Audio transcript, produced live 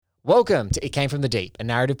Welcome to It Came From the Deep, a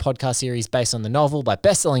narrative podcast series based on the novel by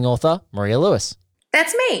best-selling author Maria Lewis.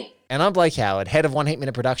 That's me. And I'm Blake Howard, head of One Heat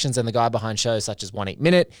Minute Productions and the guy behind shows such as One Heat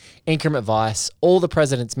Minute, Increment Vice, All the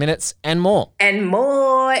President's Minutes, and more. And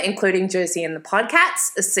more, including Josie and the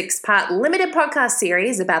Podcats, a 6-part limited podcast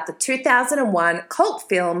series about the 2001 cult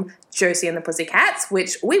film Josie and the Pussycats,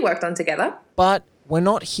 which we worked on together. But we're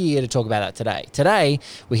not here to talk about that today. Today,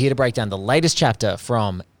 we're here to break down the latest chapter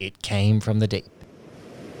from It Came From the Deep.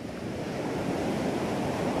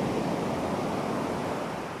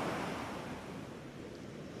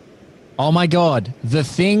 Oh my God, the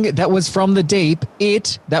thing that was from the deep,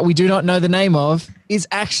 it that we do not know the name of, is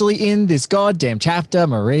actually in this goddamn chapter.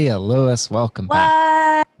 Maria Lewis, welcome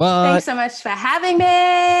back. What? Thanks so much for having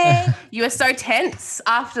me. You were so tense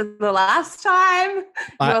after the last time. You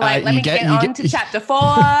were like, let me get on to chapter 4.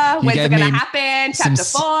 When's it going to happen? Chapter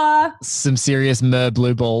 4. Some serious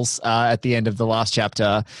blue balls at the end of the last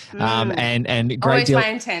chapter. And great always deal, my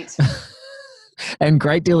intent. and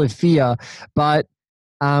great deal of fear. But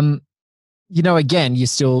you know, again, you're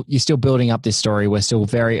still building up this story. We're still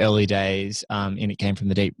very early days in It Came From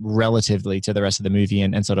the Deep relatively to the rest of the movie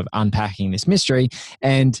and sort of unpacking this mystery.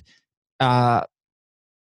 And so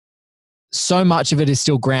much of it is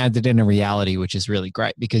still grounded in a reality, which is really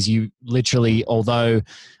great because you literally, although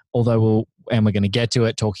we're going to get to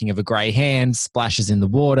it, talking of a grey hand, splashes in the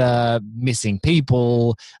water, missing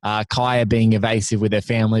people, Kaya being evasive with her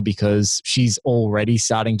family because she's already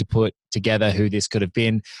starting to put together who this could have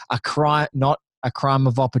been. A crime, not a crime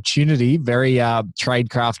of opportunity. Very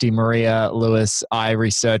tradecrafty Maria Lewis,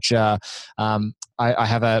 researcher. I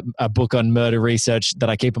have a book on murder research that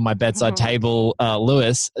I keep on my bedside table,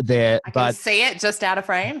 Lewis, there. I can see it just out of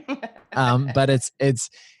frame. But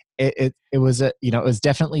it was it was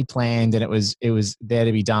definitely planned and it was there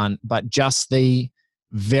to be done, but just the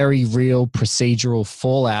very real procedural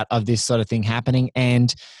fallout of this sort of thing happening,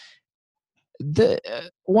 and the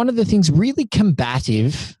one of the things, really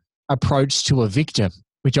combative approach to a victim,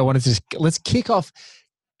 which I wanted to let's kick off.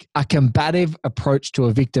 A combative approach to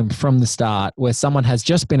a victim from the start, where someone has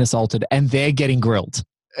just been assaulted and they're getting grilled.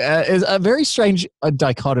 Is a very strange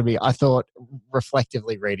dichotomy, I thought,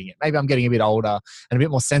 reflectively reading it. Maybe I'm getting a bit older and a bit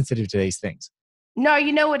more sensitive to these things. No,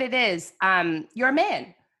 you know what it is? You're a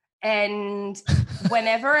man. And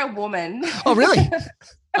whenever a woman... Oh, really?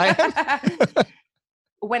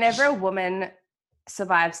 Whenever a woman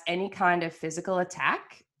survives any kind of physical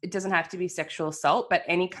attack, it doesn't have to be sexual assault, but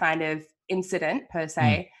any kind of incident per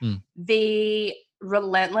se, the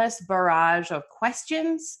relentless barrage of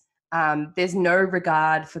questions, there's no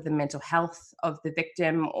regard for the mental health of the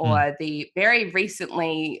victim or the very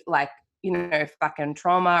recently, fucking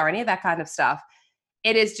trauma or any of that kind of stuff.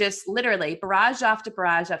 It is just literally barrage after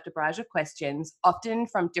barrage after barrage of questions, often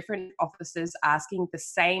from different officers asking the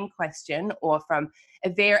same question or from a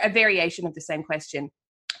variation of the same question.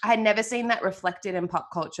 I had never seen that reflected in pop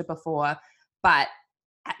culture before, but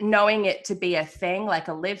knowing it to be a thing, like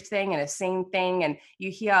a lived thing and a seen thing, and you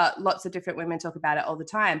hear lots of different women talk about it all the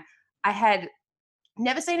time. I had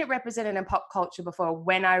never seen it represented in pop culture before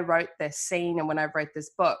when I wrote this scene and when I wrote this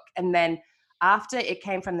book. And then after It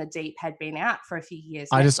Came From the Deep had been out for a few years,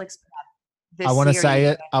 I want to say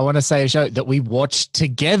it. I want to say a show that we watched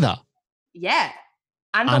together. Yeah.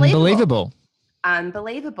 Unbelievable. And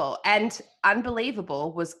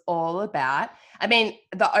Unbelievable was all about, I mean,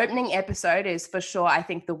 the opening episode is for sure, I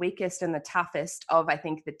think, the weakest and the toughest of, I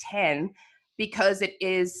think, the 10, because it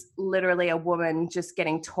is literally a woman just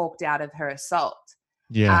getting talked out of her assault.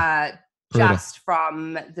 Yeah. Just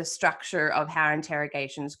from the structure of how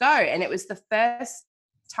interrogations go. And it was the first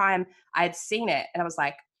time I'd seen it. And I was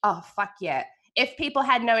like, oh, fuck yeah. If people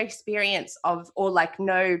had no experience of, or like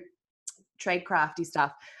no tradecrafty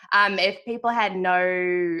stuff, if people had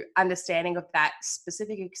no understanding of that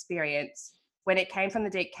specific experience, when It Came From the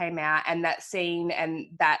Deep came out and that scene and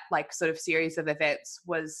that like sort of series of events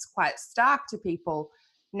was quite stark to people,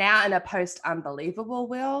 now in a post-Unbelievable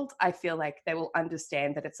world, I feel like they will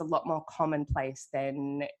understand that it's a lot more commonplace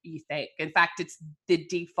than you think. In fact, it's the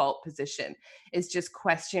default position is just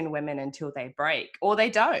question women until they break or they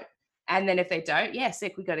don't. And then if they don't, yeah,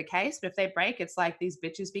 sick, we got a case. But if they break, it's like these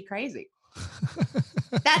bitches be crazy.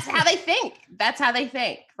 That's how they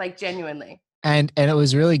think. Like genuinely. And it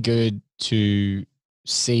was really good to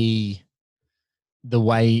see the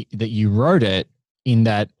way that you wrote it, in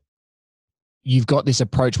that you've got this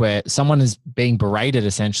approach where someone is being berated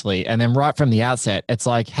essentially. And then right from the outset, it's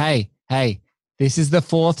like, hey, this is the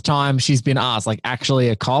 4th time she's been asked, like actually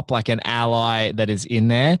a cop, like an ally that is in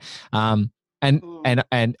there.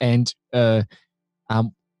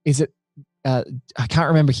 Is it, I can't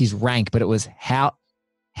remember his rank, but it was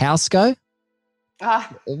Houseco?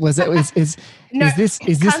 Was it? Is this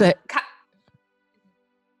the?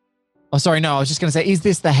 Oh, sorry. No, I was just going to say, is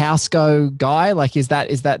this the Houseco guy? Like, is that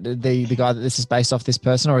the guy that this is based off this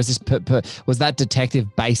person, or is this was that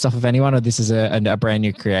detective based off of anyone, or this is a brand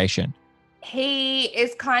new creation? He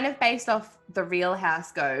is kind of based off the real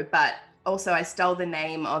Houseco, but also I stole the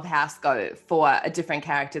name of Houseco for a different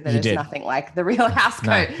character that is nothing like the real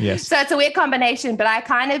Houseco. No, yes. So it's a weird combination, but I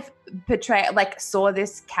kind of saw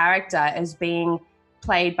this character as being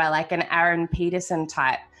played by like an Aaron Peterson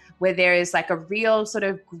type, where there is like a real sort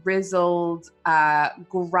of grizzled,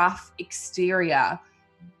 gruff exterior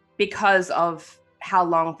because of how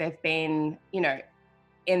long they've been,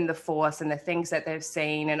 in the force and the things that they've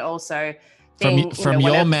seen, and also from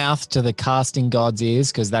your mouth to the casting god's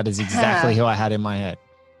ears, because that is exactly who I had in my head.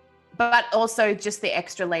 But also just the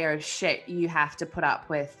extra layer of shit you have to put up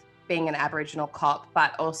with being an Aboriginal cop,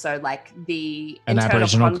 but also like the internal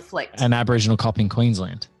conflict. An Aboriginal cop in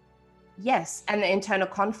Queensland. Yes, and the internal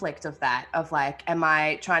conflict of that, of like, am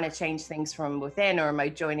I trying to change things from within, or am I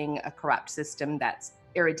joining a corrupt system that's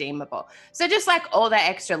irredeemable? So just like all that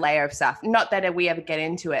extra layer of stuff, not that we ever get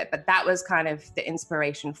into it, but that was kind of the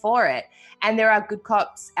inspiration for it. And there are good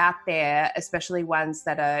cops out there, especially ones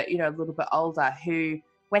that are, a little bit older, who,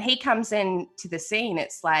 when he comes into the scene,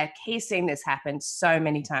 it's like he's seen this happen so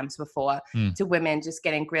many times before to women just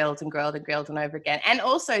getting grilled and grilled and grilled and over again. And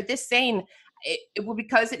also this scene,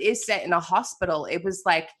 because it is set in a hospital, it was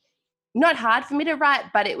like not hard for me to write,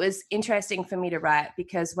 but it was interesting for me to write,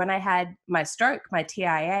 because when I had my stroke, my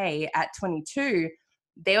TIA at 22,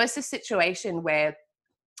 there was a situation where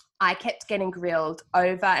I kept getting grilled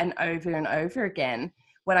over and over and over again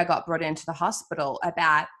when I got brought into the hospital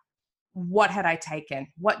about what had I taken,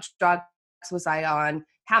 what drugs was I on,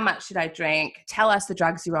 how much should I drink, tell us the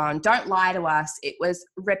drugs you're on, don't lie to us. It was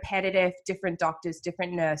repetitive, different doctors,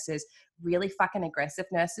 different nurses, really fucking aggressive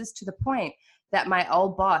nurses, to the point that my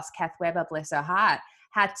old boss, Kath Weber, bless her heart,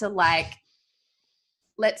 had to, like,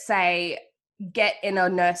 let's say, get in a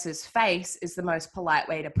nurse's face is the most polite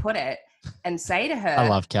way to put it, and say to her, I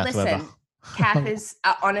love Kath Weber. Kath is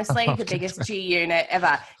honestly the biggest G unit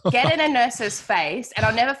ever. Get in a nurse's face, and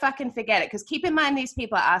I'll never fucking forget it, because keep in mind, these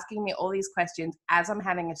people are asking me all these questions as I'm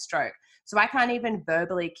having a stroke. So I can't even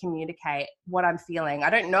verbally communicate what I'm feeling. I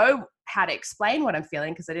don't know how to explain what I'm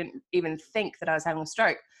feeling, because I didn't even think that I was having a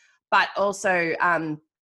stroke. But also, I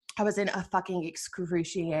was in a fucking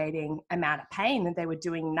excruciating amount of pain, and they were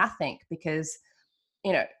doing nothing because,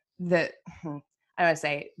 I don't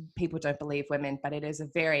say people don't believe women, but it is a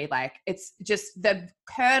very, like, it's just the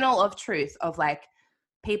kernel of truth of, like,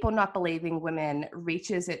 people not believing women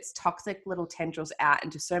reaches its toxic little tendrils out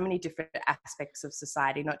into so many different aspects of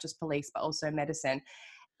society, not just police, but also medicine.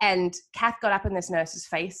 And Kath got up in this nurse's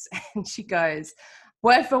face and she goes,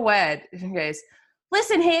 word for word, she goes,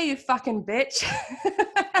 "Listen here, you fucking bitch.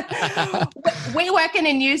 We work in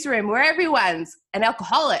a newsroom where everyone's an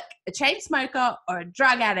alcoholic, a chain smoker, or a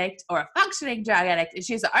drug addict, or a functioning drug addict. And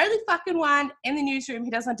she's the only fucking one in the newsroom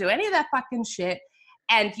who doesn't do any of that fucking shit.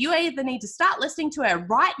 And you either need to start listening to her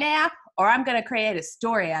right now, or I'm going to create a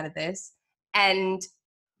story out of this." And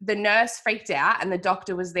the nurse freaked out, and the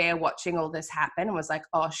doctor was there watching all this happen and was like,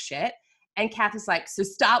 oh shit. And Kath is like, so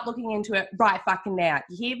start looking into it right fucking now.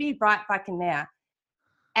 You hear me? Right fucking now.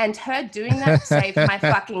 And her doing that saved my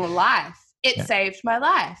fucking life. It saved my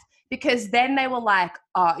life, because then they were like,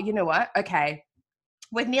 oh, you know what? Okay,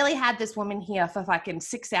 we've nearly had this woman here for fucking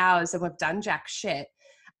 6 hours and we've done jack shit.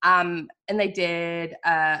 And they did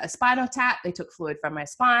a spinal tap. They took fluid from my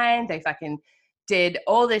spine. They fucking did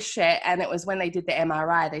all this shit. And it was when they did the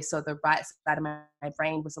MRI, they saw the right side of my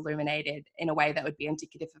brain was illuminated in a way that would be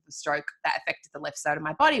indicative of a stroke that affected the left side of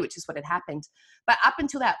my body, which is what had happened. But up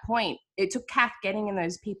until that point, it took Kath getting in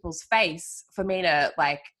those people's face for me to,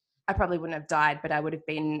 like, I probably wouldn't have died, but I would have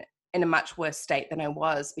been in a much worse state than I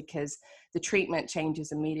was, because the treatment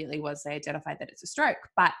changes immediately once they identified that it's a stroke.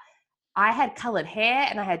 But I had coloured hair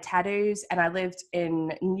and I had tattoos, and I lived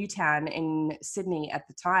in Newtown in Sydney at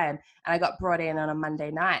the time, and I got brought in on a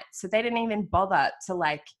Monday night. So they didn't even bother to,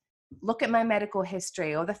 like, look at my medical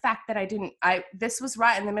history, or the fact that this was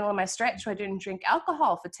right in the middle of my stretch where I didn't drink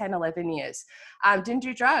alcohol for 10, 11 years. Didn't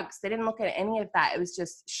do drugs. They didn't look at any of that. It was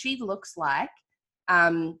just, she looks like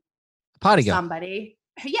party girl. Somebody.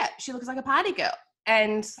 Yeah, she looks like a party girl.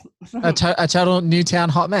 And a total Newtown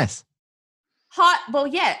hot mess. Hot, well,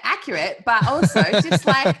 yeah, accurate, but also just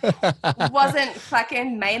like wasn't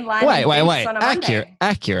fucking mainline. Wait.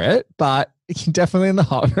 Accurate, but definitely in the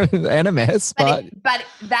hot and a mess. But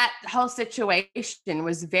that whole situation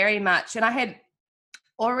was very much, and I had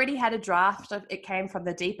already had a draft of it, came from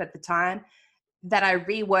the deep at the time. that I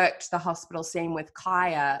reworked the hospital scene with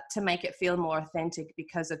Kaya to make it feel more authentic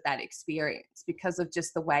because of that experience, because of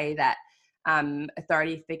just the way that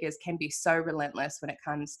authority figures can be so relentless when it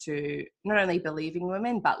comes to not only believing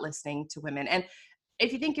women, but listening to women. And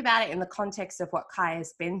if you think about it in the context of what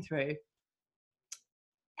Kaya's been through,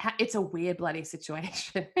 it's a weird bloody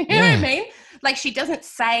situation. You know what I mean? Like, she doesn't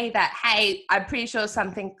say that, hey, I'm pretty sure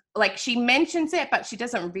something, like, she mentions it, but she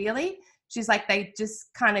doesn't really. She's like, they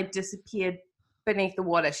just kind of disappeared beneath the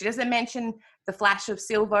water. She doesn't mention the flash of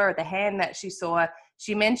silver or the hand that she saw.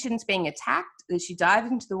 She mentions being attacked, that she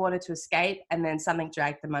dived into the water to escape, and then something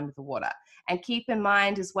dragged them under the water. And keep in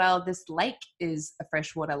mind as well, this lake is a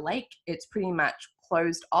freshwater lake. It's pretty much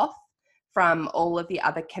closed off from all of the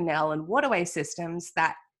other canal and waterway systems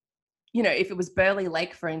that, you know, if it was Burleigh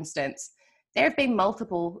Lake, for instance, there have been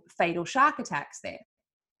multiple fatal shark attacks there.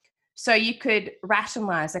 So you could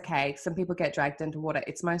rationalize, okay, some people get dragged into water.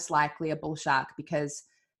 It's most likely a bull shark, because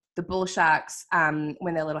the bull sharks,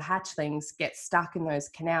 when they're little hatchlings, get stuck in those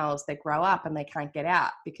canals. They grow up and they can't get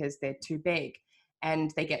out because they're too big.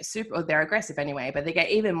 And they get or they're aggressive anyway, but they get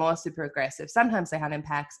even more super aggressive. Sometimes they hunt in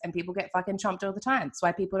packs, and people get fucking chomped all the time. That's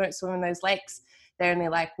why people don't swim in those lakes. They're only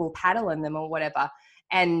like, we'll paddle in them or whatever.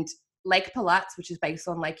 And Lake Palatz, which is based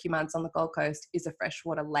on Lake Humans on the Gold Coast, is a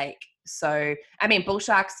freshwater lake. So, I mean, bull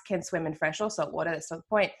sharks can swim in fresh or salt water. That's not the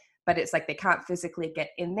point. But it's like they can't physically get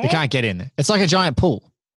in there. They can't get in there. It's like a giant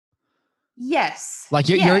pool. Yes. Like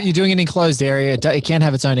you're doing an enclosed area. It can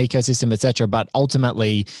have its own ecosystem, etc. But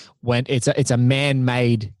ultimately, when it's a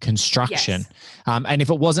man-made construction, yes. And if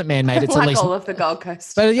it wasn't man-made, it's like at least all of the Gold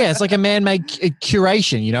Coast. But yeah, it's like a man-made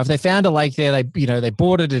curation. You know, if they found a lake there, they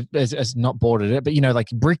boarded it as not boarded it, but like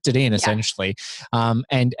bricked it in essentially,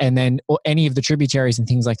 and then any of the tributaries and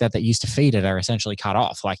things like that that used to feed it are essentially cut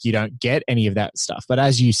off. Like you don't get any of that stuff. But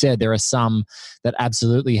as you said, there are some that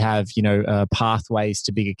absolutely have pathways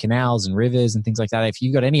to bigger canals and rivers and things like that. If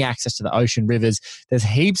you've got any access to the ocean rivers, there's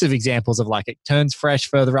heaps of examples of like it turns fresh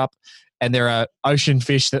further up, and there are ocean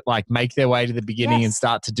fish that like make their way to the beginning and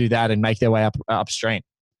start to do that and make their way upstream.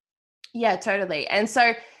 Yeah, totally. And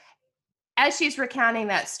so as she's recounting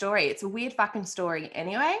that story, it's a weird fucking story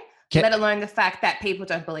anyway, let alone the fact that people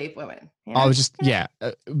don't believe women. You know? I was just,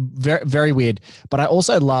 very, very weird. But I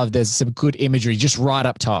also love there's some good imagery just right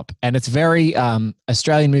up top. And it's very,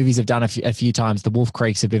 Australian movies have done a few times. The Wolf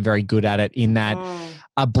Creeks have been very good at it in that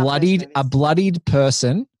a bloodied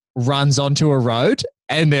person runs onto a road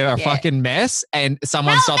and they're a fucking mess, and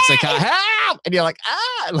someone stops the car, help! And you're like,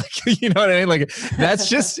 like, you know what I mean? Like, that's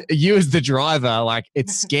just you as the driver. Like,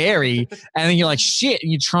 it's scary. And then you're like, shit,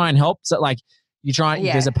 and you try and help. So, like, you try,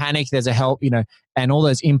 there's a panic, there's a help, and all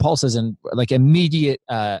those impulses and like immediate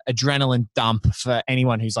adrenaline dump for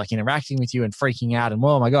anyone who's like interacting with you and freaking out and,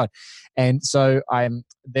 oh my God. And so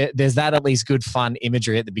there's that at least good fun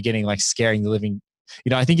imagery at the beginning, like scaring the living.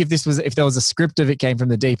 I think if there was a script of it came from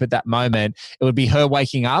the deep at that moment, it would be her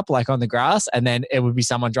waking up like on the grass, and then it would be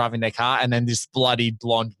someone driving their car, and then this bloody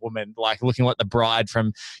blonde woman like looking like the bride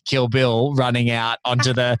from Kill Bill running out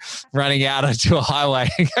onto a highway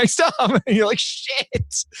and going, stop. And you're like,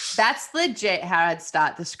 shit. That's legit how I'd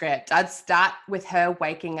start the script. I'd start with her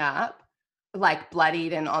waking up like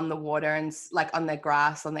bloodied and on the water and like on the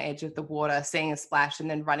grass on the edge of the water, seeing a splash and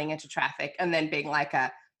then running into traffic, and then being like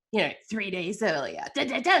 3 days earlier, dun,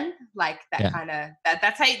 dun, dun. Like that kind of,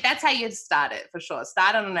 that's how you start it for sure.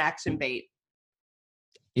 Start on an action beat.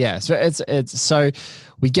 Yeah. So it's so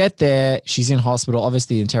we get there, she's in hospital.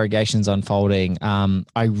 Obviously the interrogation's unfolding.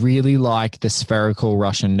 I really like the spherical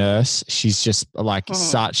Russian nurse. She's just like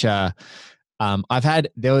such a,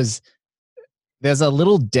 there's a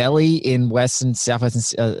little deli in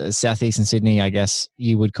southeastern Sydney, I guess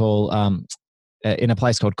you would call, in a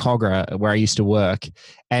place called Kogarah where I used to work.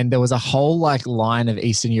 And there was a whole like line of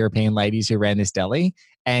Eastern European ladies who ran this deli,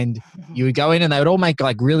 and you would go in and they would all make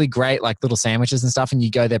like really great like little sandwiches and stuff. And you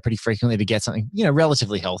go there pretty frequently to get something,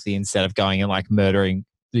 relatively healthy instead of going and like murdering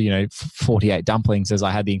 48 dumplings as I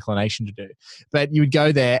had the inclination to do. But you would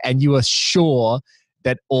go there and you were sure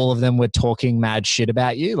that all of them were talking mad shit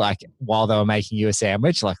about you, like while they were making you a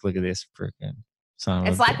sandwich. Like, look at this freaking.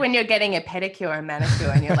 It's like when you're getting a pedicure and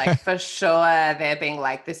manicure and you're like, for sure, they're being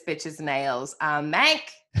like, this bitch's nails mank.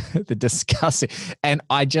 The disgusting. And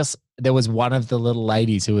there was one of the little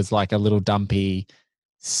ladies who was like a little dumpy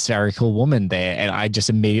spherical woman there. And I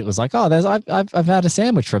just immediately was like, I've had a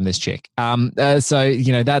sandwich from this chick. So,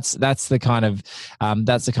 that's the kind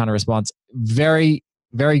of response. Very,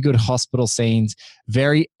 very good hospital scenes,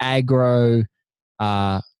 very aggro,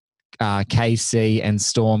 KC and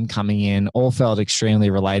Storm coming in all felt extremely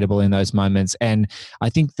relatable in those moments. And I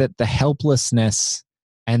think that the helplessness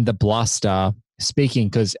and the bluster speaking,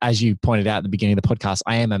 because as you pointed out at the beginning of the podcast,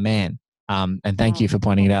 I am a man. And thank you for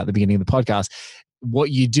pointing it out at the beginning of the podcast.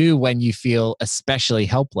 What you do when you feel especially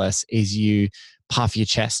helpless is you puff your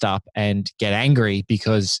chest up and get angry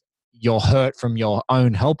because you're hurt from your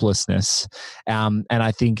own helplessness. And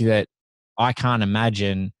I think that I can't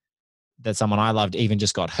imagine that someone I loved even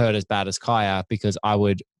just got hurt as bad as Kaya, because I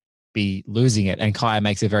would be losing it. And Kaya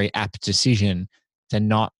makes a very apt decision to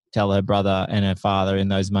not tell her brother and her father in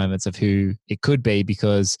those moments of who it could be,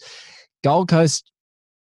 because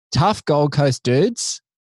tough Gold Coast dudes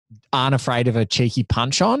aren't afraid of a cheeky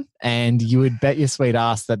punch on, and you would bet your sweet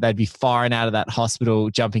ass that they'd be firing out of that hospital,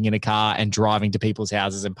 jumping in a car and driving to people's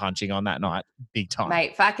houses and punching on that night big time.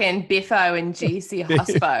 Mate, fucking Biffo and GC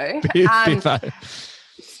Hospo. Biffo.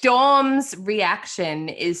 Storm's reaction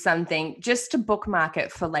is something just to bookmark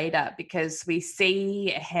it for later, because we see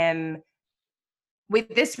him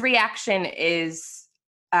with this reaction is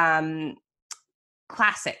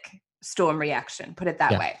classic Storm reaction, put it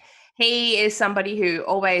that way. He is somebody who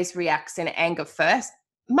always reacts in anger first,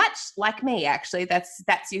 much like me, actually. That's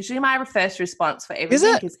usually my first response for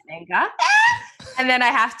everything is anger. And then I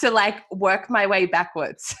have to like work my way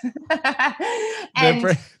backwards.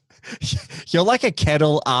 And you're like a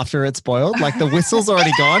kettle after it's boiled. Like the whistle's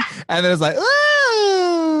already gone, and then it's like,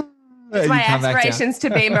 ah! It's my aspirations to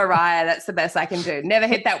be Mariah. That's the best I can do. Never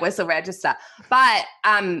hit that whistle register. But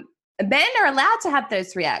men are allowed to have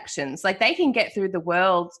those reactions. Like they can get through the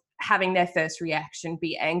world having their first reaction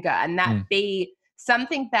be anger, and that be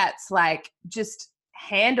something that's like just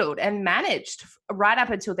handled and managed right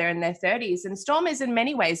up until they're in their 30s. And Storm is in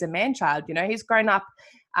many ways a man-child. You know, he's grown up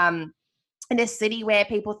in a city where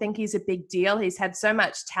people think he's a big deal. He's had so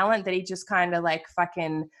much talent that he just kind of like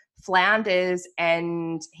fucking flounders,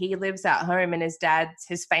 and he lives at home in his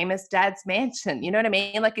famous dad's mansion. You know what I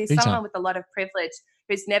mean? Like he's someone with a lot of privilege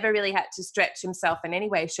who's never really had to stretch himself in any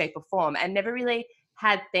way, shape or form, and never really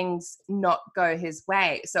had things not go his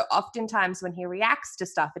way. So oftentimes when he reacts to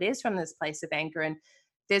stuff, it is from this place of anger. And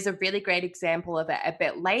there's a really great example of it a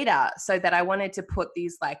bit later, so that I wanted to put the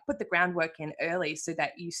groundwork in early so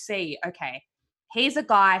that you see, okay, he's a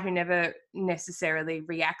guy who never necessarily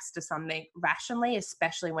reacts to something rationally,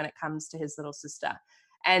 especially when it comes to his little sister.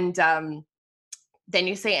 And then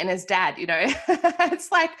you see it in his dad, you know.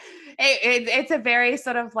 It's like it's a very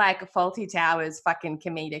sort of like Faulty Towers fucking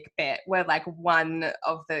comedic bit where like one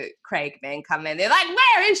of the Craig men come in, they're like,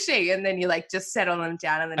 where is she? And then you like just settle them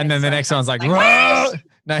down, and then the next one's like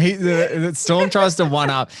no, the Storm tries to one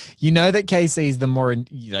up. You know that KC's the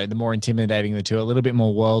more intimidating of the two, a little bit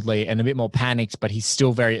more worldly and a bit more panicked, but he's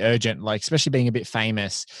still very urgent. Like especially being a bit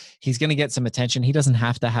famous, he's going to get some attention. He doesn't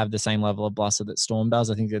have to have the same level of bluster that Storm does.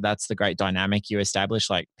 I think that's the great dynamic you establish.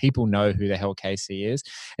 Like people know who the hell KC is,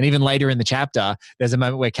 and even later in the chapter, there's a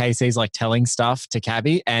moment where KC's like telling stuff to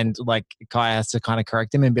Cabby, and like Kaya has to kind of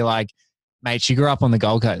correct him and be like, mate, she grew up on the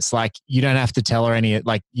Gold Coast. Like you don't have to tell her any of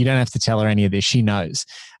this. She knows.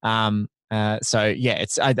 So yeah,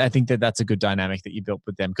 I think that's a good dynamic that you built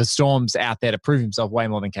with them, because Storm's out there to prove himself way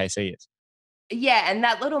more than KC is. Yeah, and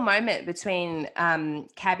that little moment between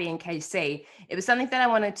Cabby and KC, it was something that I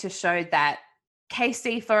wanted to show that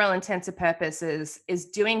KC, for all intents and purposes, is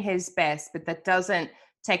doing his best, but that doesn't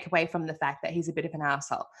take away from the fact that he's a bit of an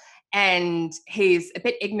asshole. And he's a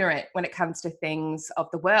bit ignorant when it comes to things of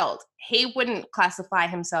the world. He wouldn't classify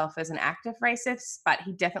himself as an active racist, but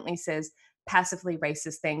he definitely says passively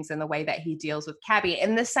racist things in the way that he deals with Cabby.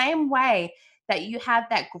 In the same way that you have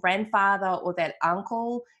that grandfather or that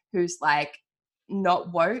uncle who's like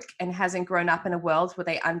not woke and hasn't grown up in a world where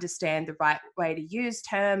they understand the right way to use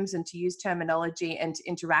terms and to use terminology and to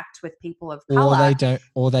interact with people of color.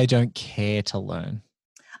 Or they don't care to learn.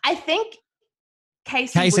 I think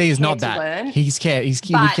KC is not that. Learn, he would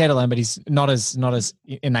care to learn, but he's not as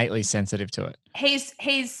innately sensitive to it.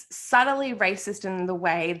 He's subtly racist in the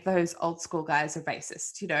way those old school guys are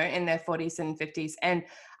racist, you know, in their 40s and 50s. And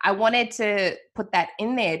I wanted to put that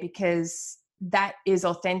in there because that is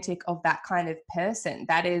authentic of that kind of person.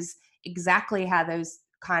 That is exactly how those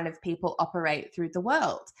kind of people operate through the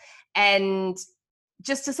world. And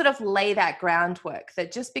just to sort of lay that groundwork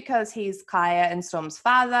that just because he's Kaya and Storm's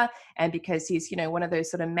father and because he's, you know, one of those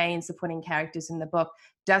sort of main supporting characters in the book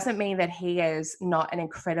doesn't mean that he is not an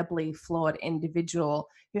incredibly flawed individual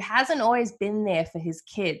who hasn't always been there for his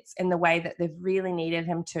kids in the way that they've really needed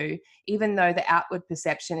him to, even though the outward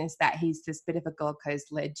perception is that he's this bit of a Gold Coast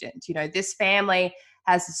legend. You know, this family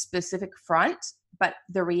has a specific front, but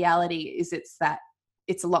the reality is it's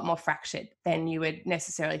a lot more fractured than you would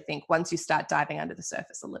necessarily think once you start diving under the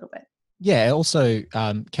surface a little bit. Yeah. Also,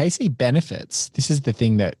 KC benefits. This is the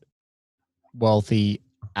thing that wealthy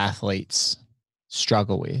athletes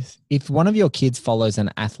struggle with. If one of your kids follows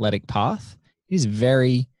an athletic path, it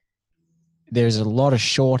is there's a lot of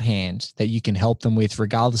shorthand that you can help them with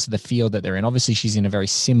regardless of the field that they're in. Obviously, she's in a very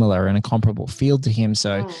similar and a comparable field to him.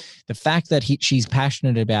 So the fact that she's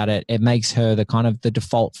passionate about it, it makes her the kind of the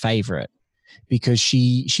default favorite, because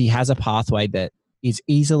she has a pathway that is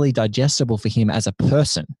easily digestible for him as a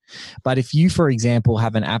person. But if you, for example,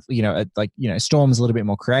 have Storm's a little bit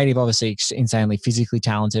more creative, obviously insanely physically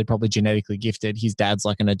talented, probably genetically gifted. His dad's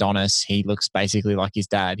like an Adonis. He looks basically like his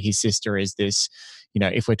dad. His sister is this,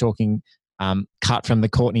 if we're talking cut from the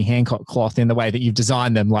Courtney Hancock cloth in the way that you've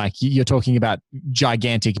designed them, like you're talking about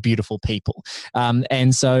gigantic, beautiful people.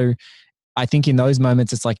 And so I think in those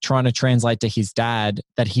moments, it's like trying to translate to his dad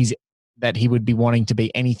that he would be wanting to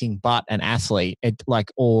be anything but an athlete,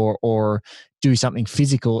 or do something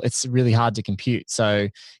physical. It's really hard to compute. So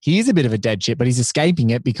he is a bit of a dead shit, but he's escaping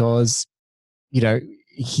it because,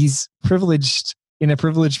 he's in a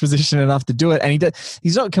privileged position enough to do it. And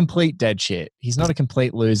he's not a complete dead shit. He's not a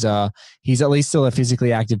complete loser. He's at least still a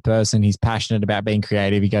physically active person. He's passionate about being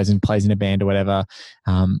creative. He goes and plays in a band or whatever.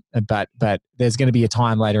 But there's going to be a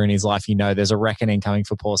time later in his life, there's a reckoning coming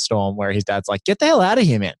for poor Storm where his dad's like, get the hell out of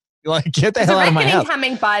here, man. Like, get the hell out of my house. There's a reckoning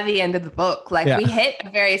coming by the end of the book. We hit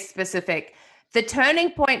a very specific, the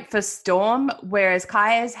turning point for Storm, whereas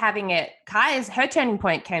her turning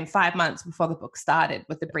point came 5 months before the book started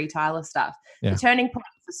with the Brie Tyler stuff. Yeah. The turning point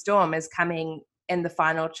for Storm is coming in the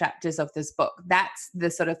final chapters of this book. That's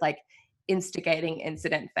the sort of instigating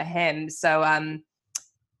incident for him. So, I'll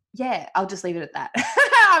just leave it at that.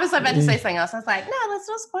 I was about to say something else. I was like, no, let's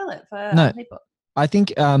not spoil it for people. I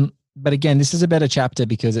think, but again, this is a better chapter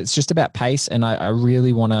because it's just about pace. And I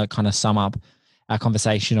really want to kind of sum up our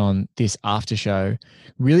conversation on this after show,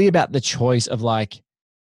 really about the choice of I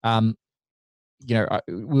was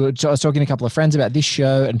talking to a couple of friends about this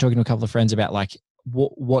show and talking to a couple of friends about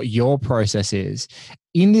what your process is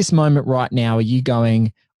in this moment right now. Are you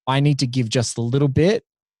going, I need to give just a little bit,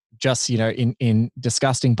 just, in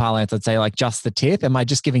disgusting parlance, I'd say just the tip. Am I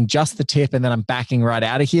just giving just the tip and then I'm backing right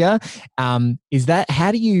out of here? Is that,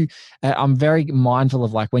 how do you, I'm very mindful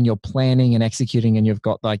of when you're planning and executing and you've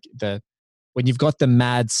got when you've got the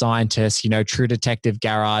mad scientist, True Detective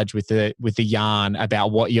garage with the yarn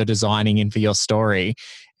about what you're designing in for your story,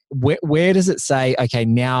 where does it say, okay,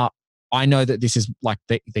 now I know that this is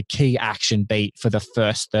the key action beat for the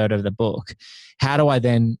first third of the book. How do I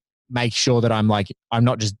then make sure that I'm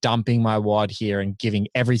not just dumping my wad here and giving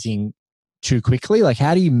everything too quickly?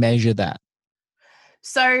 How do you measure that?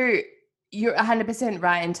 So you're 100%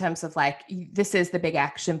 right in terms of this is the big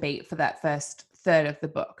action beat for that first third of the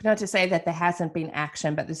book. Not to say that there hasn't been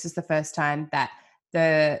action, but this is the first time that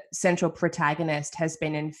the central protagonist has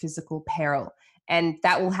been in physical peril. And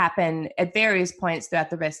that will happen at various points throughout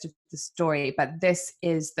the rest of the story. But this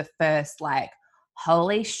is the first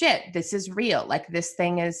holy shit, this is real. This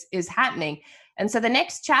thing is happening. And so the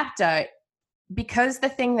next chapter, because the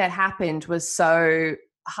thing that happened was so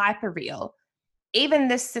hyper real, even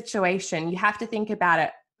this situation, you have to think about it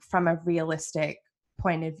from a realistic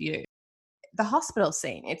point of view. The hospital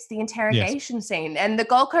scene, it's the interrogation scene. And the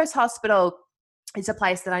Gold Coast Hospital is a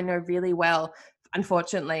place that I know really well,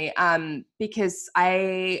 unfortunately, because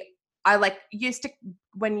I used to,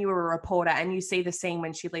 when you were a reporter and you see the scene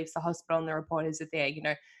when she leaves the hospital and the reporters are there,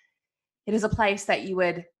 it is a place that you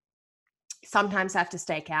would sometimes have to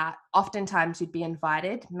stake out. Oftentimes you'd be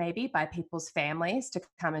invited maybe by people's families to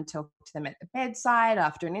come and talk to them at the bedside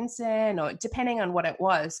after an incident, or depending on what it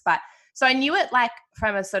was. But so I knew it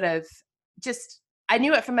from a sort of I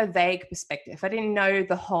knew it from a vague perspective. I didn't know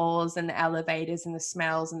the halls and the elevators and the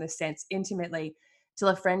smells and the scents intimately till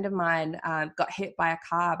a friend of mine got hit by a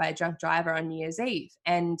car by a drunk driver on New Year's Eve.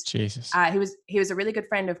 And Jesus. He was a really good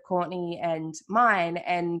friend of Courtney and mine,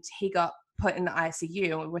 and he got put in the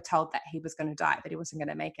ICU, and we were told that he was going to die, that he wasn't going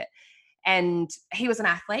to make it. And he was an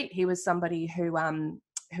athlete. He was somebody who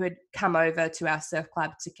had come over to our surf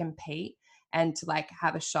club to compete and to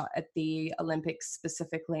have a shot at the Olympics,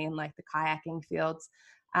 specifically in the kayaking fields,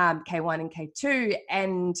 K1 and K2.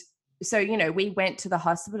 And so, we went to the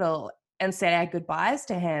hospital and said our goodbyes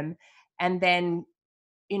to him. And then,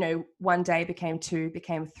 one day became 2,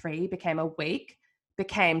 became 3, became a week,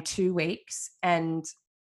 became 2 weeks. And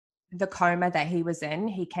the coma that he was in,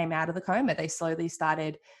 he came out of the coma. They slowly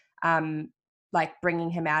started bringing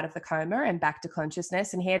him out of the coma and back to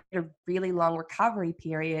consciousness. And he had a really long recovery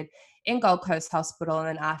period in Gold Coast Hospital and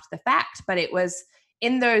then after the fact. But it was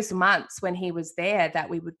in those months when he was there that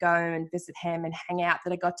we would go and visit him and hang out,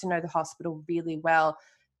 that I got to know the hospital really well,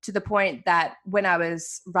 to the point that when I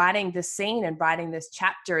was writing this scene and writing this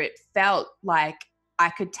chapter, it felt like I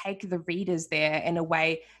could take the readers there in a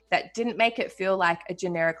way that didn't make it feel like a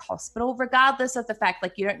generic hospital, regardless of the fact,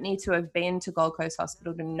 like, you don't need to have been to Gold Coast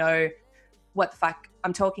Hospital to know what the fuck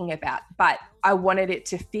I'm talking about. But I wanted it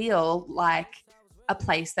to feel like a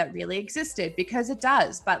place that really existed, because it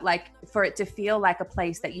does. But like, for it to feel like a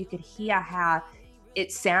place that you could hear how it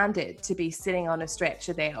sounded to be sitting on a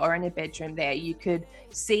stretcher there or in a bedroom there. You could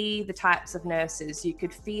see the types of nurses, you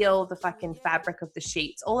could feel the fucking fabric of the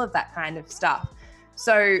sheets, all of that kind of stuff.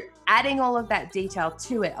 So adding all of that detail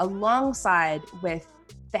to it alongside with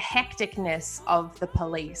the hecticness of the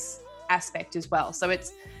police aspect as well. So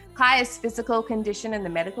it's Kaya's physical condition and the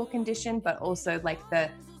medical condition, but also like the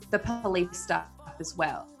police stuff as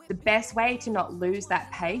well. The best way to not lose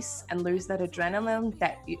that pace and lose that adrenaline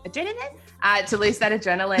that you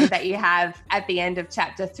have at the end of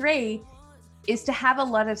chapter 3 is to have a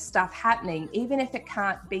lot of stuff happening, even if it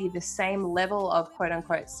can't be the same level of quote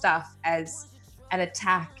unquote stuff as an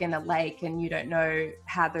attack in a lake and you don't know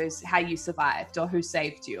how you survived or who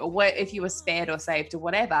saved you or what, if you were spared or saved or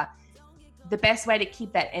whatever. The best way to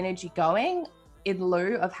keep that energy going in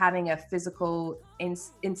lieu of having a physical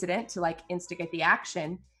incident to like instigate the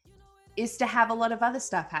action is to have a lot of other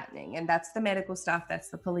stuff happening. And that's the medical stuff, that's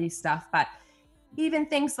the police stuff. But even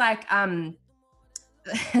things like,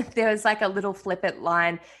 there was like a little flippant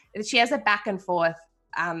line. She has a back and forth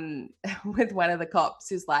with one of the cops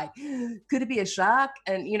who's like, could it be a shark?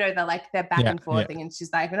 And, you know, they're back and forthing. And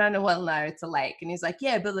she's like, no, it's a lake. And he's like,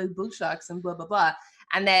 yeah, but like bull sharks and blah, blah, blah.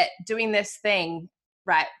 And they're doing this thing,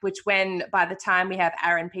 right, which when by the time we have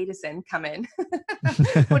Aaron Peterson come in,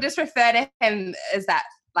 we'll just refer to him as that,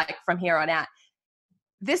 like from here on out.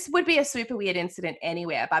 This would be a super weird incident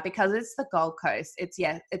anywhere, but because it's the Gold Coast, it's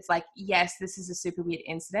like, yes, this is a super weird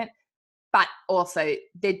incident, but also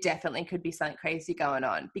there definitely could be something crazy going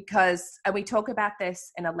on because, and we talk about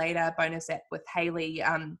this in a later bonus ep with Hayley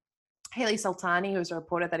Sultani, who's a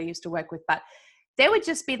reporter that I used to work with, but there would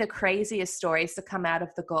just be the craziest stories to come out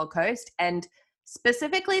of the Gold Coast, and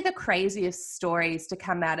specifically the craziest stories to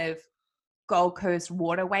come out of Gold Coast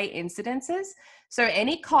waterway incidences. So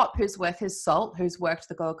any cop who's worth his salt, who's worked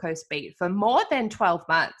the Gold Coast beat for more than 12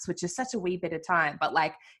 months, which is such a wee bit of time, but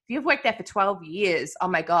like if you've worked there for 12 years, oh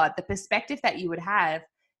my God, the perspective that you would have,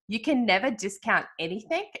 you can never discount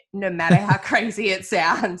anything, no matter how crazy it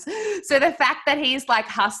sounds. So the fact that he's like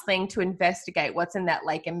hustling to investigate what's in that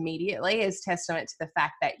lake immediately is testament to the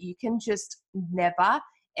fact that you can just never,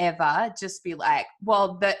 ever just be like,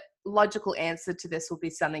 well, the logical answer to this will be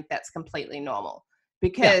something that's completely normal,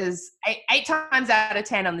 because 8 times out of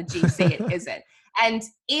 10 on the GC it isn't. And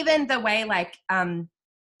even the way like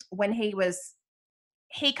when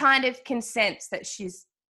he kind of can sense that she's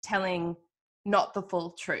telling not the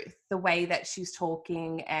full truth, the way that she's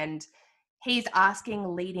talking, and he's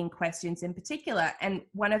asking leading questions in particular. And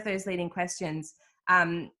one of those leading questions,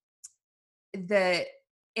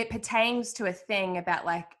 it pertains to a thing about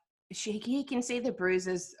like, he can see the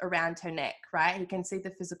bruises around her neck, right? He can see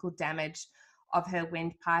the physical damage of her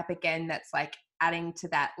windpipe. Again, that's like adding to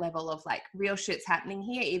that level of like real shit's happening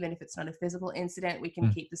here. Even if it's not a physical incident, we can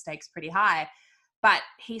keep the stakes pretty high. But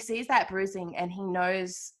he sees that bruising and he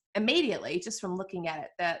knows immediately, just from looking at it,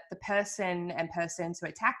 that the person and persons who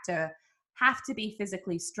attacked her have to be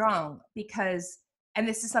physically strong, because, and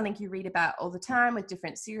this is something you read about all the time with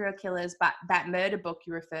different serial killers, but that murder book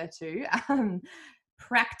you refer to,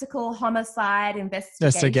 Practical Homicide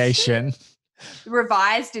Investigation,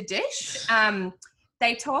 revised edition,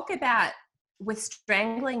 they talk about with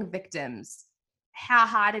strangling victims, how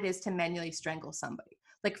hard it is to manually strangle somebody,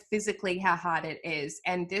 like physically how hard it is.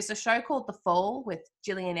 And there's a show called The Fall with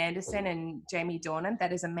Gillian Anderson and Jamie Dornan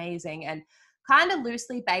that is amazing and kind of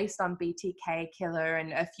loosely based on BTK Killer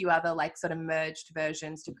and a few other like sort of merged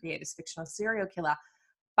versions to create this fictional serial killer.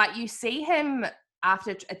 But you see him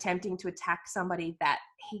after attempting to attack somebody that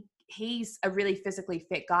he's a really physically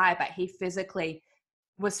fit guy, but he physically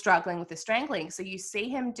was struggling with the strangling. So you see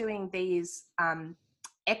him doing these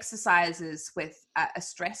exercises with a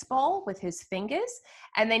stress ball with his fingers,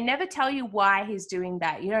 and they never tell you why he's doing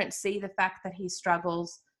that. You don't see the fact that he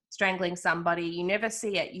struggles strangling somebody. You never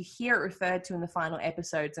see it. You hear it referred to in the final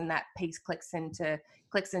episodes, and that piece clicks into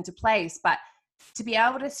place. But to be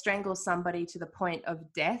able to strangle somebody to the point of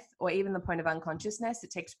death or even the point of unconsciousness, it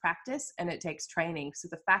takes practice and it takes training. So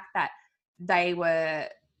the fact that they were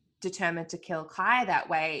determined to kill Kai that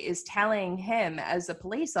way is telling him as a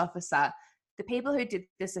police officer, the people who did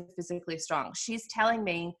this are physically strong. She's telling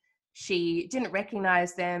me she didn't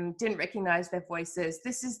recognize them, didn't recognize their voices.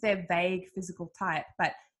 This is their vague physical type,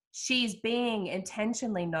 but she's being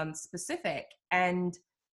intentionally non-specific. And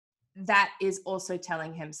that is also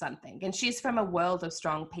telling him something. And she's from a world of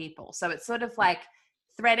strong people. So it's sort of like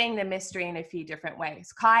threading the mystery in a few different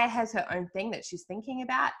ways. Kaya has her own thing that she's thinking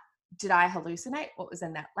about. Did I hallucinate? What was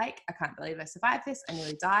in that lake? I can't believe I survived this. I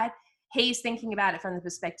nearly died. He's thinking about it from the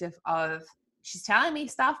perspective of, she's telling me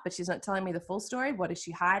stuff, but she's not telling me the full story. What is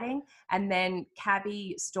she hiding? And then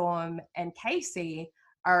Cabby, Storm, and Casey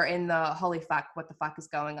are in the holy fuck, what the fuck is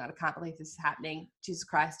going on? I can't believe this is happening. Jesus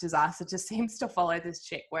Christ, disaster just seems to follow this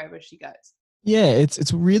chick wherever she goes. Yeah,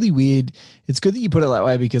 it's really weird. It's good that you put it that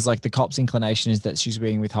way because like the cop's inclination is that she's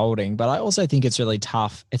being withholding, but I also think it's really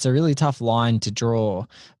tough. It's a really tough line to draw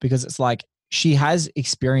because it's like she has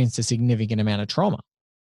experienced a significant amount of trauma.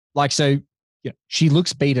 Like, so, she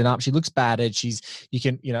looks beaten up. She looks battered.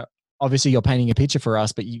 Obviously you're painting a picture for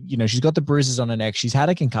us, but she's got the bruises on her neck. She's had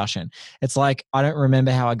a concussion. It's like, I don't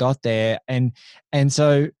remember how I got there. And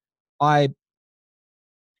so I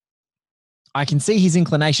can see his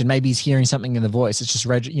inclination. Maybe he's hearing something in the voice. It's just,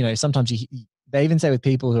 sometimes they even say with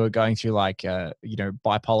people who are going through like,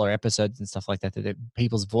 bipolar episodes and stuff like that, that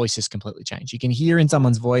people's voices completely change. You can hear in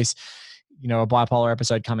someone's voice, a bipolar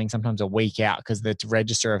episode coming sometimes a week out because the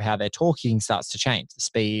register of how they're talking starts to change, the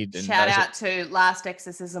speed. And shout out to Last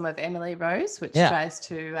Exorcism of Emily Rose, which tries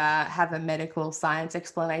to have a medical science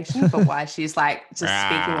explanation for why she's like just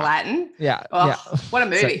speaking Latin. Yeah. What a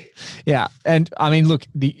movie. So, and I mean, look,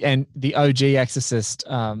 the OG Exorcist,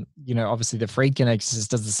 obviously the Friedkin Exorcist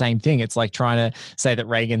does the same thing. It's like trying to say that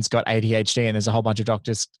Reagan's got ADHD and there's a whole bunch of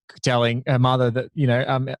doctors telling her mother that,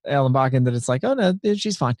 Ellen Barkin, that it's like, oh no,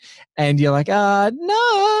 she's fine. And you're like,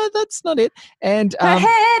 no, that's not it. And her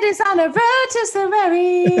head is on a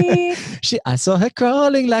rotisserie. I saw her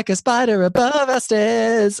crawling like a spider above our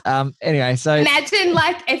stairs. Anyway, so imagine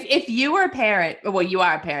like if you were a parent. Well, you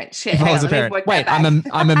are a parent. Shit, if I was a parent. Wait,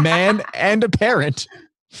 I'm a man and a parent.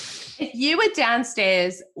 If you were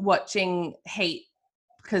downstairs watching Heat,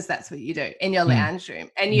 because that's what you do in your lounge room,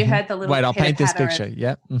 and you heard the little I'll paint this picture.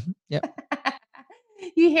 Yep. Mm-hmm. Yep.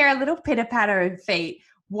 You hear a little pitter patter of feet.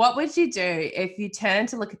 What would you do if you turn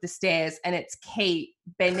to look at the stairs and it's Keith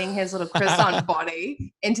bending his little croissant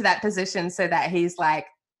body into that position so that he's like,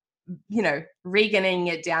 Reganing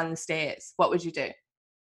it down the stairs? What would you do?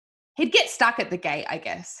 He'd get stuck at the gate, I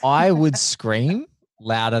guess. I would scream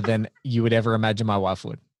louder than you would ever imagine my wife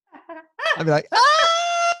would. I'd be like, ah!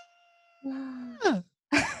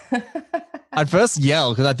 I'd first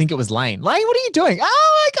yell because I think it was Lane. Lane, what are you doing? Oh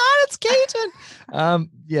my God, it's Keaton.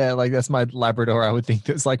 Like that's my Labrador. I would think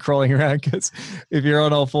that's like crawling around because if you're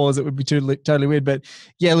on all fours, it would be totally weird. But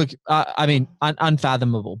yeah, look,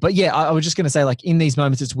 unfathomable. But yeah, I was just going to say, like in these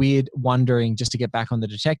moments, it's weird wondering, just to get back on the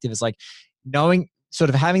detective, it's like knowing, sort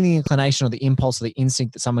of having the inclination or the impulse or the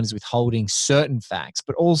instinct that someone is withholding certain facts,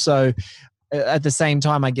 but also at the same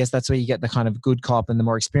time, I guess that's where you get the kind of good cop and the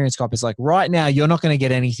more experienced cop is like, right now, you're not going to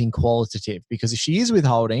get anything qualitative because if she is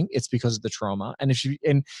withholding, it's because of the trauma. And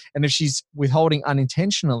if she's withholding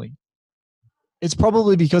unintentionally, it's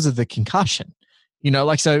probably because of the concussion,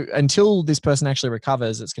 so until this person actually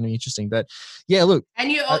recovers, it's going to be interesting. But yeah, look.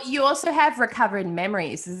 And you also have recovered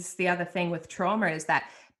memories. This is the other thing with trauma is that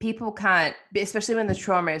people can't, especially when the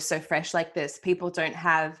trauma is so fresh like this, people don't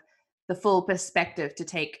have the full perspective to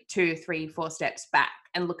take 2, 3, 4 steps back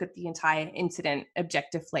and look at the entire incident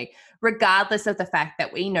objectively, regardless of the fact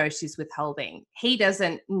that we know she's withholding. He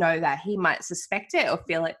doesn't know that. He might suspect it or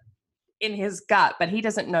feel it in his gut, but he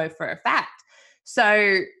doesn't know for a fact.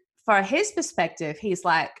 So for his perspective, he's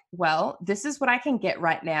like, well, this is what I can get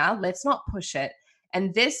right now. Let's not push it.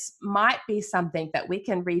 And this might be something that we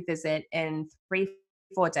can revisit in 3,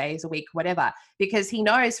 4 days, a week, whatever, because he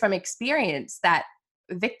knows from experience that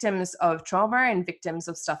victims of trauma and victims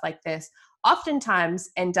of stuff like this oftentimes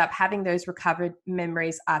end up having those recovered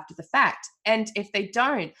memories after the fact. And if they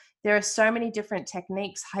don't, there are so many different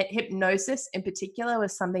techniques. Hypnosis in particular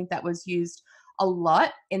was something that was used a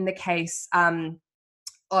lot in the case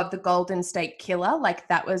of the Golden State Killer.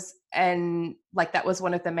 That was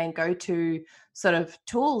one of the main go-to sort of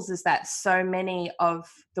tools, is that so many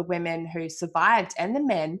of the women who survived and the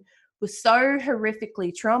men were so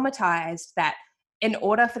horrifically traumatized that in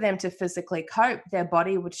order for them to physically cope, their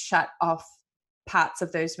body would shut off parts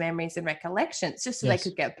of those memories and recollections just so they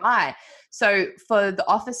could get by. So for the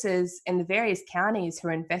officers in the various counties who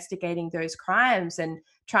are investigating those crimes and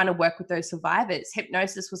trying to work with those survivors,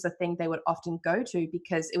 hypnosis was the thing they would often go to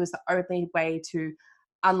because it was the only way to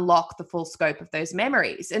unlock the full scope of those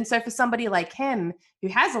memories. And so for somebody like him who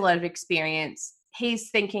has a lot of experience,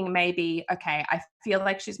 he's thinking maybe, okay, I feel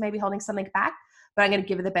like she's maybe holding something back, but I'm going to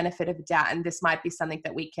give her the benefit of the doubt. And this might be something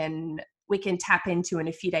that we can tap into in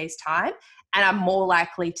a few days' time. And I'm more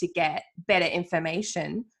likely to get better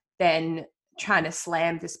information than trying to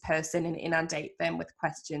slam this person and inundate them with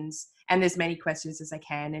questions, and as many questions as I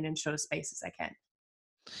can and in short a space as I can.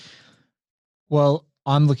 Well,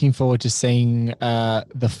 I'm looking forward to seeing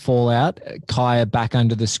the fallout. Kaya back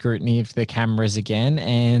under the scrutiny of the cameras again,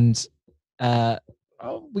 and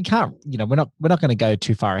we can't. We're not going to go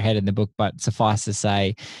too far ahead in the book, but suffice to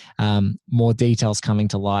say, more details coming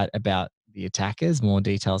to light about the attackers, more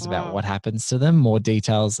details about what happens to them, more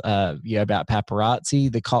details about paparazzi,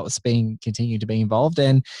 the cops continue to be involved,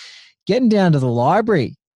 and getting down to the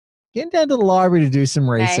library to do some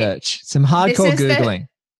research, some hardcore Googling.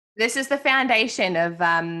 This is the foundation of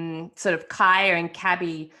sort of Kaya and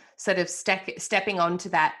Cabby sort of stepping onto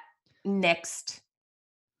that next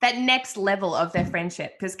level of their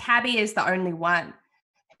friendship, because Cabby is the only one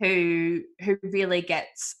who really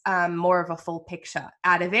gets more of a full picture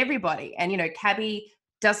out of everybody. And Cabby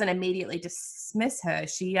doesn't immediately dismiss her.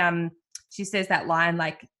 She says that line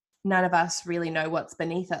like, "None of us really know what's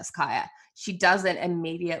beneath us, Kaya." She doesn't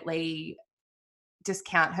immediately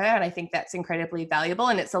discount her, and I think that's incredibly valuable,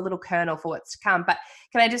 and it's a little kernel for what's to come. But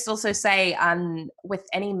can I just also say, with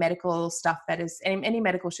any medical stuff any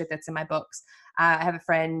medical shit that's in my books, I have a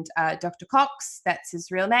friend, Dr. Cox, that's his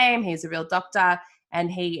real name, he's a real doctor,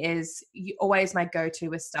 and he is always my go-to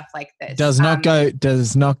with stuff like this. Does not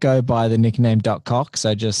go by the nickname Doc Cox,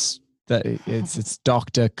 so just that it's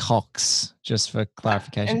Dr. Cox, just for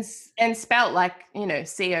clarification, and spelt like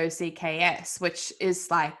COCKS, which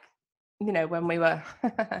is like, when we were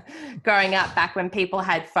growing up, back when people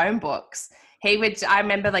had phone books, I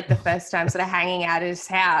remember like the first time sort of hanging out at his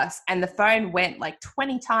house, and the phone went like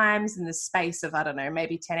 20 times in the space of, I don't know,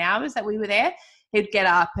 maybe 10 hours that we were there. He'd get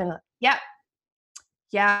up and,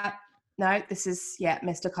 no, this is,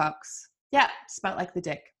 Mr. Cox. Yeah, spelt like the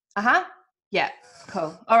dick. Uh-huh. Yeah,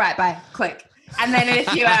 cool. All right, bye. Click. And then in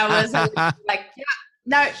a few hours, like,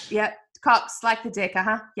 Cox, like the dick,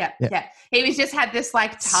 yeah. He was just had this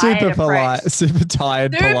like tired super polite,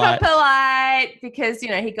 because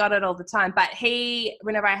he got it all the time. But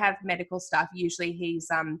whenever I have medical stuff, usually he's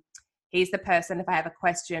the person. If I have a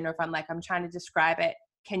question, or if I'm trying to describe it,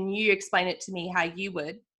 can you explain it to me how you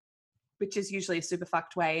would? Which is usually a super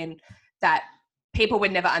fucked way, and that people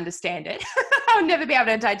would never understand it. I'll never be able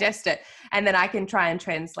to digest it, and then I can try and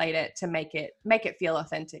translate it to make it feel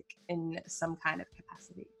authentic in some kind of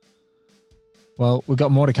capacity. Well, we've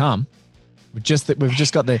got more to come. We've just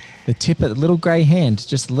got the tip of the little grey hand,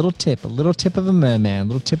 just a little tip of a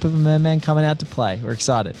merman coming out to play. We're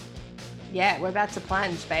excited. Yeah, we're about to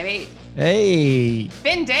plunge, baby. Hey.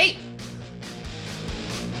 Fin deep.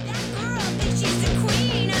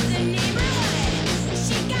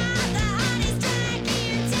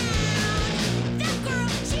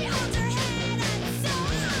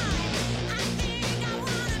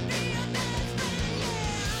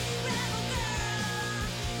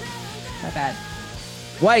 Bad.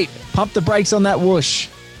 Wait, pump the brakes on that whoosh.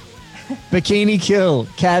 Bikini Kill.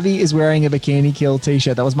 Cabby is wearing a Bikini Kill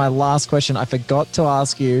t-shirt. That was my last question. I forgot to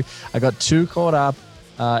ask you. I got too caught up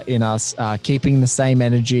in us keeping the same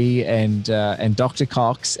energy and Dr.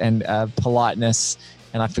 Cox and politeness,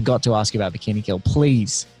 and I forgot to ask you about Bikini Kill.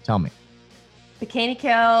 Please tell me. Bikini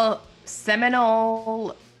Kill,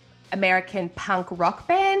 seminal American punk rock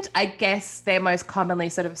band. I guess they're most commonly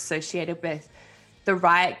sort of associated with the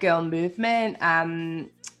Riot Girl movement.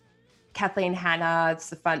 Kathleen Hanna,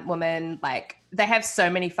 it's the front woman. Like, they have so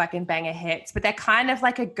many fucking banger hits, but they're kind of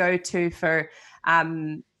like a go-to for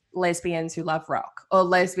lesbians who love rock, or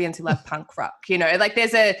lesbians who love punk rock. Like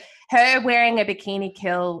her wearing a Bikini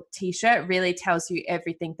Kill t-shirt really tells you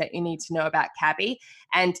everything that you need to know about Cabby.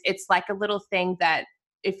 And it's like a little thing that,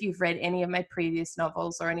 if you've read any of my previous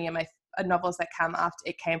novels or any of my novels that come after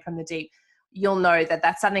It Came From the Deep, you'll know that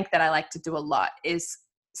that's something that I like to do a lot. Is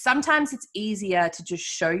sometimes it's easier to just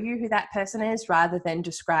show you who that person is rather than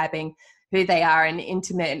describing who they are in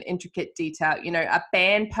intimate and intricate detail. A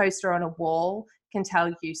band poster on a wall can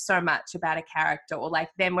tell you so much about a character, or like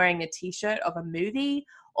them wearing a t-shirt of a movie,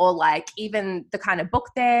 or like even the kind of book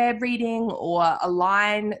they're reading, or a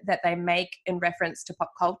line that they make in reference to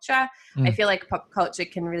pop culture. I feel like pop culture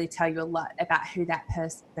can really tell you a lot about who that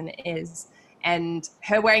person is. And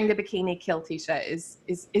her wearing the Bikini Kill t-shirt is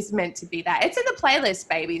meant to be that. It's in the playlist,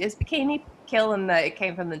 baby. There's Bikini Kill in the It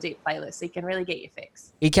Came From the Deep playlist, so you can really get your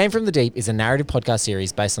fix. It Came From the Deep is a narrative podcast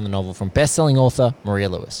series based on the novel from best-selling author Maria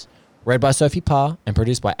Lewis. Read by Sophie Parr and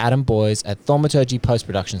produced by Adam Boys at Thaumaturgy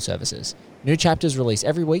Post-Production Services. New chapters release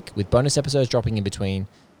every week, with bonus episodes dropping in between,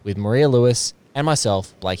 with Maria Lewis and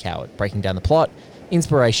myself, Blake Howard, breaking down the plot,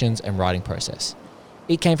 inspirations, and writing process.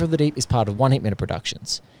 It Came From the Deep is part of One Heat Minute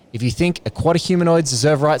Productions. If you think aquatic humanoids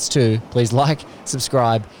deserve rights too, please like,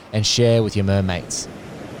 subscribe, and share with your mermates.